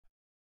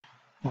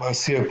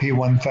COP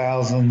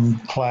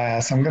 1000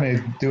 class. I'm going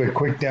to do a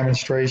quick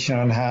demonstration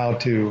on how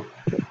to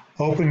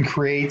open,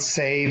 create,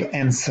 save,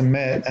 and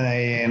submit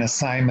an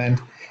assignment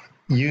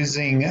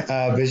using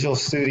Visual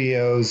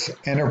Studio's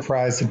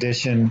Enterprise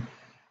Edition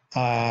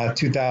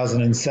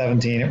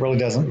 2017. It really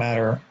doesn't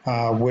matter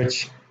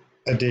which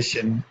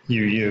edition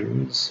you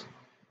use.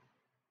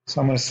 So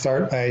I'm going to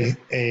start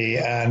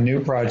a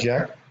new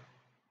project.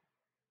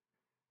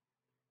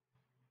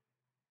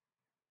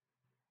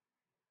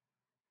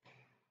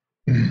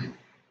 I'm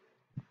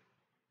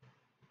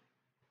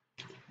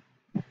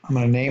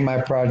going to name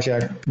my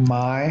project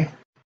My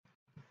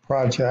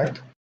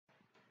Project.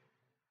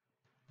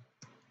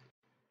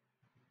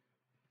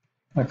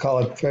 I call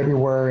it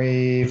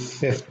February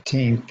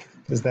 15th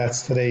because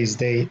that's today's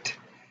date.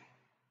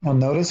 Now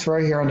notice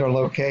right here under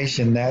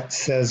location that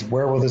says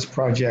where will this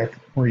project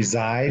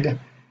reside.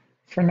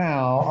 For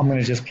now, I'm going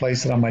to just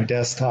place it on my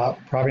desktop.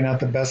 Probably not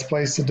the best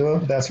place to do it,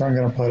 but that's where I'm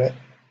going to put it.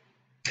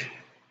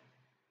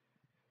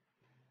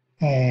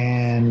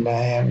 And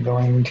I am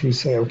going to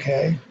say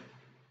OK.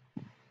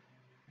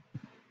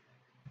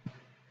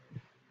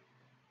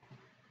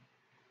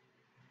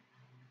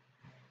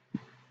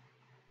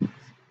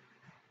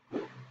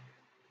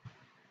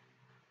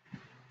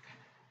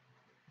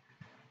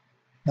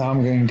 Now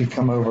I'm going to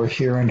come over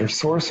here under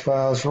Source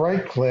Files,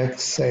 right-click,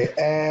 say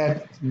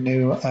Add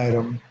New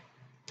Item.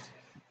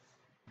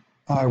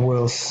 I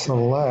will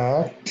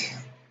select,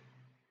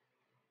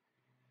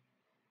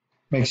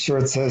 make sure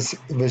it says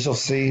Visual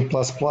C++,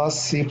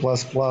 C++,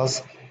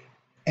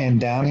 and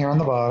down here on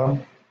the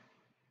bottom,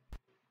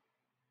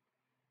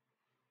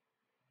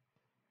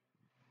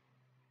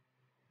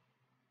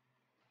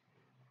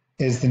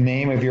 is the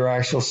name of your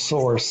actual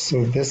source.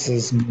 So this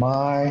is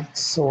my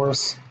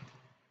source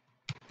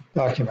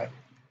document.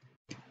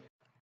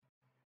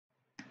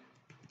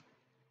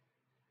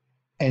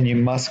 And you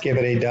must give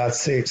it a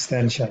 .c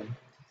extension.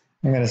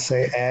 I'm going to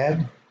say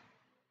add.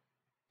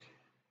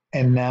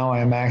 And now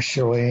I'm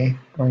actually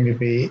going to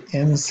be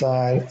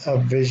inside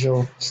of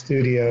Visual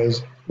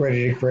Studios,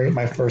 ready to create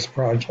my first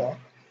project.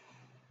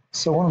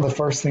 So one of the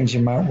first things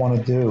you might want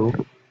to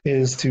do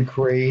is to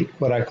create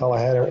what I call a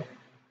header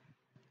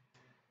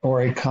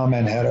or a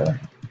comment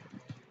header.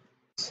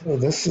 So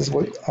this is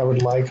what I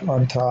would like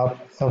on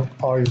top of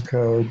all your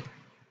code.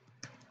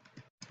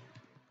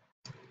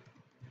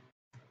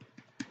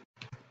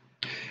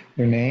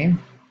 Your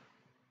name,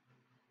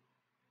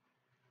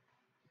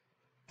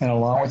 and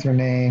along with your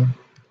name,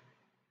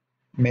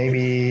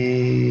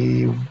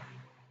 maybe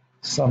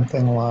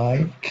something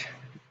like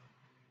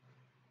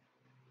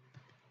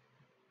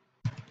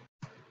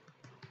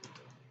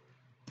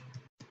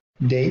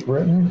date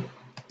written,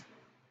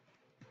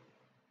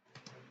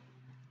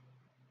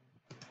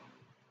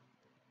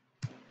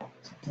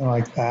 something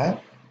like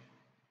that.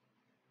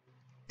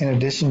 In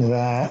addition to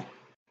that,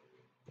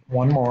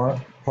 one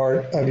more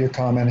part of your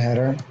comment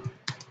header.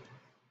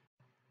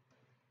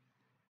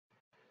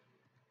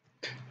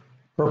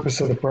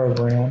 Purpose of the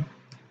program.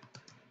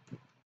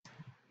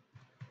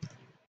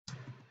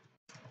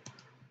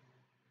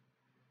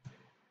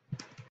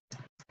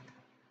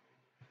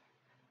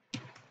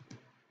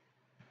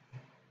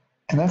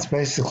 And that's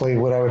basically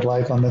what I would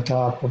like on the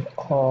top of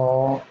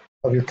all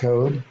of your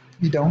code.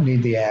 You don't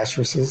need the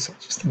asterisks, I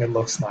just think it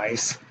looks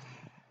nice.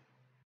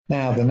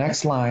 Now the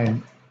next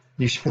line,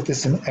 you should put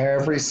this in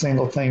every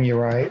single thing you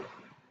write.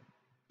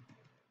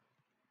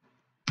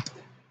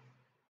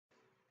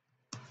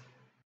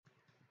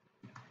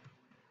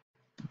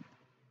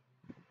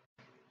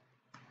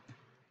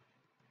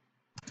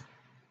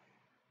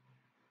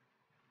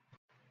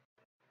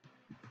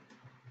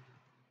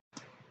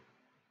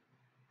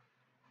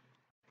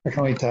 I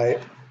can only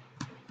type.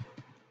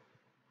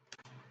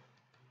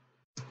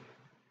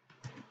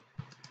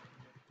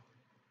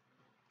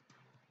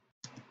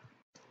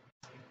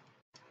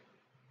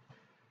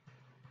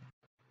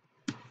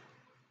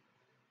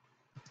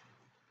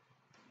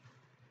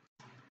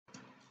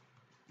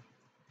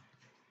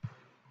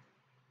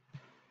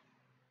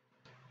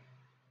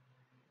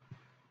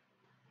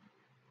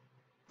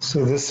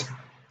 So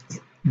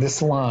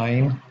this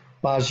line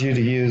allows you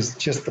to use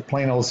just the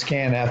plain old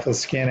scanf with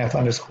scanf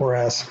underscore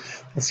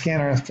s. The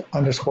scanf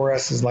underscore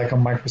s is like a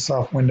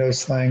Microsoft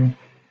Windows thing,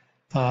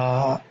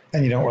 and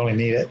you don't really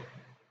need it.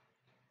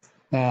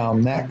 Now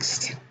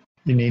next,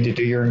 you need to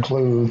do your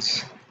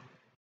includes.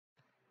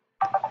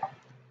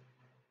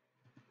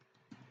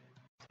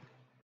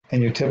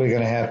 And you're typically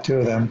going to have two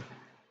of them.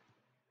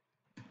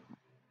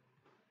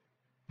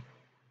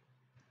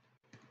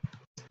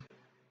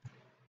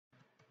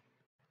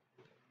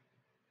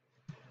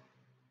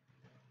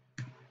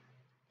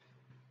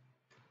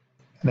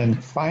 And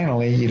then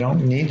finally, you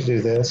don't need to do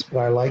this, but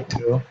I like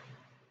to.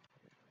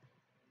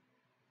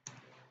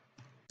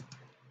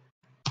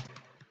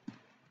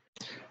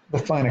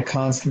 Define a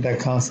constant. That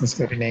constant is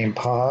going to be named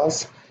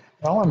pause.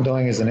 And all I'm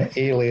doing is an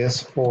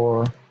alias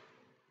for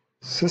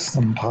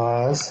system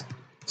pause,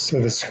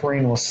 so the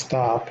screen will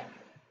stop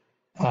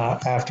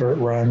after it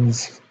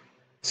runs,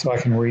 so I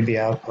can read the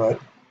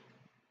output.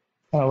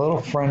 And a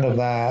little friend of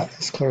that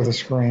is clear the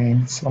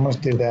screen. So I'm going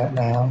to do that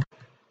now.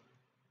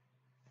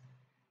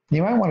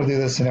 You might want to do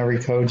this in every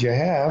code you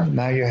have.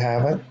 Now you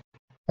have it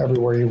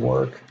everywhere you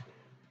work.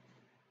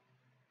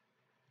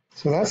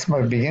 So that's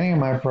my beginning of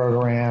my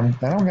program.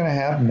 Then I'm going to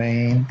have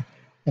main.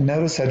 And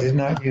notice I did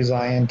not use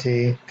int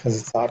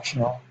because it's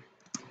optional.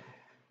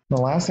 The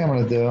last thing I'm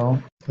going to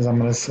do is I'm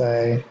going to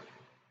say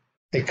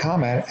a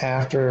comment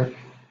after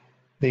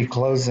the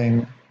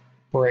closing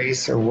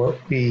brace, or what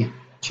we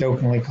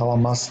jokingly call a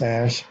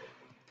mustache.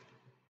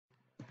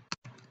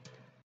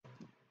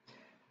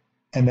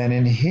 And then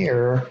in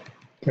here,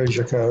 there's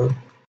your code.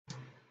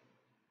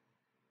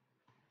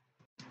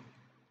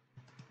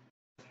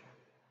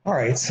 All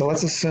right, so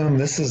let's assume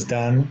this is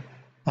done.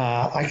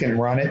 I can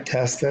run it,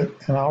 test it,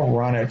 and I'll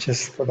run it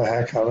just for the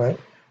heck of it.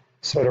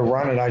 So to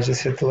run it, I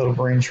just hit the little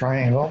green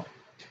triangle.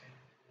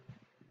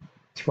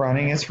 It's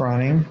running, it's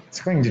running. It's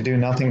going to do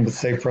nothing but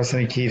say press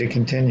any key to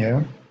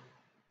continue.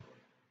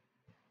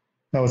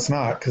 No, it's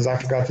not, because I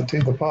forgot to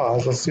do the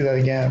pause. Let's do that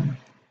again.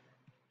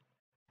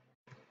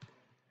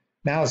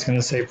 Now it's going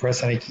to say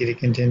press any key to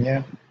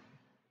continue.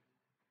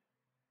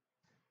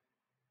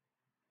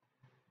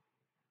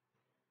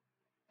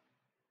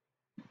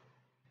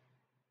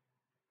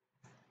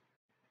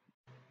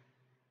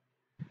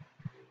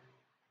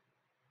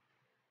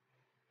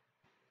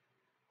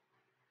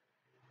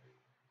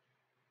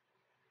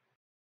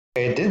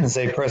 It didn't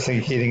say press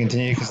any key to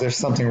continue because there's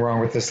something wrong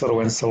with this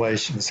little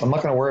installation. So I'm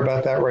not going to worry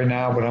about that right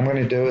now. What I'm going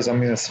to do is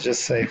I'm going to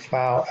just say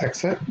File,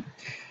 Exit,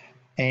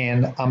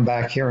 and I'm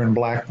back here in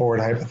Blackboard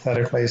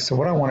hypothetically. So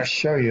what I want to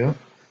show you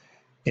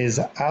is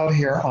out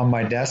here on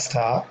my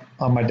desktop.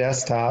 On my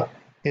desktop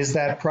is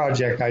that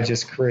project I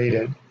just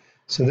created.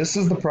 So this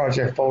is the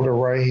project folder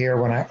right here.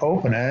 When I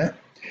open it,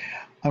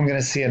 I'm going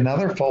to see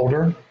another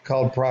folder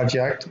called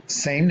Project,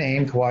 same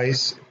name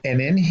twice,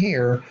 and in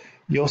here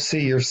you'll see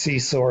your C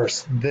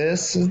source.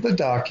 This is the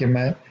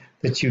document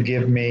that you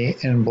give me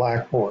in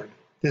Blackboard.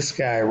 This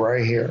guy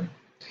right here,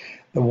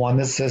 the one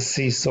that says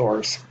C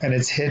source, and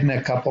it's hidden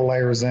a couple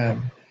layers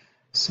in.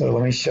 So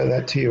let me show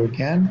that to you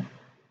again.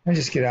 Let me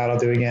just get out, I'll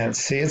do it again.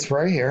 See, it's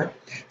right here.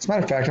 As a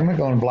matter of fact, I'm going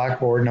to go in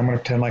Blackboard and I'm going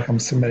to pretend like I'm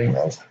submitting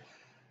this.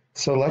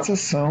 So let's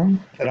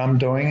assume that I'm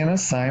doing an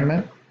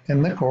assignment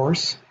in the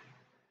course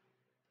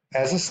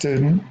as a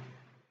student,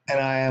 and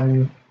I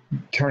am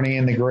turning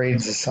in the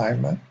grades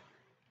assignment,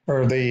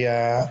 or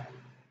the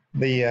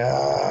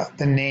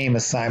name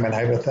assignment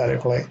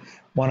hypothetically.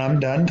 When I'm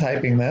done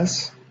typing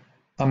this,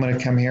 I'm going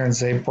to come here and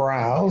say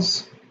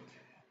browse.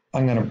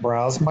 I'm going to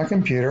browse my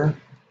computer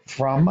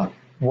from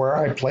where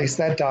I placed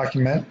that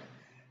document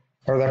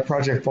or that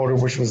project folder,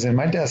 which was in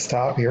my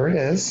desktop. Here it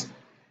is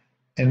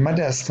in my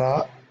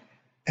desktop,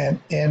 and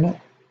in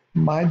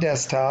my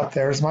desktop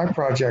there's my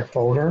project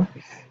folder,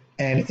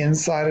 and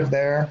inside of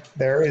there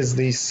is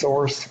the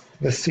source,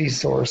 the C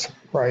source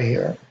right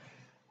here.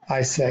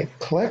 I say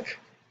click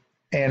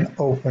and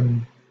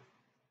open,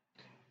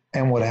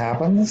 and what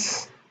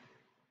happens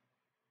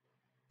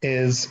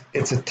is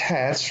it's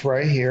attached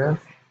right here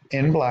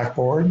in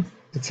Blackboard.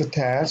 It's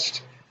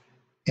attached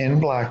in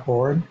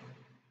Blackboard.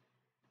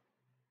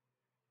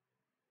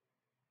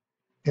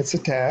 It's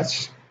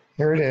attached.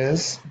 Here it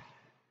is.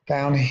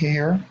 Down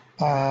here,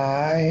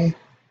 I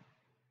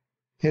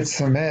hit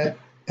submit,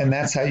 and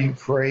that's how you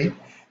create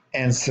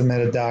and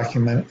submit a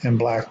document in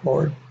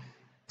Blackboard.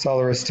 That's all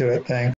there is to it. Thanks.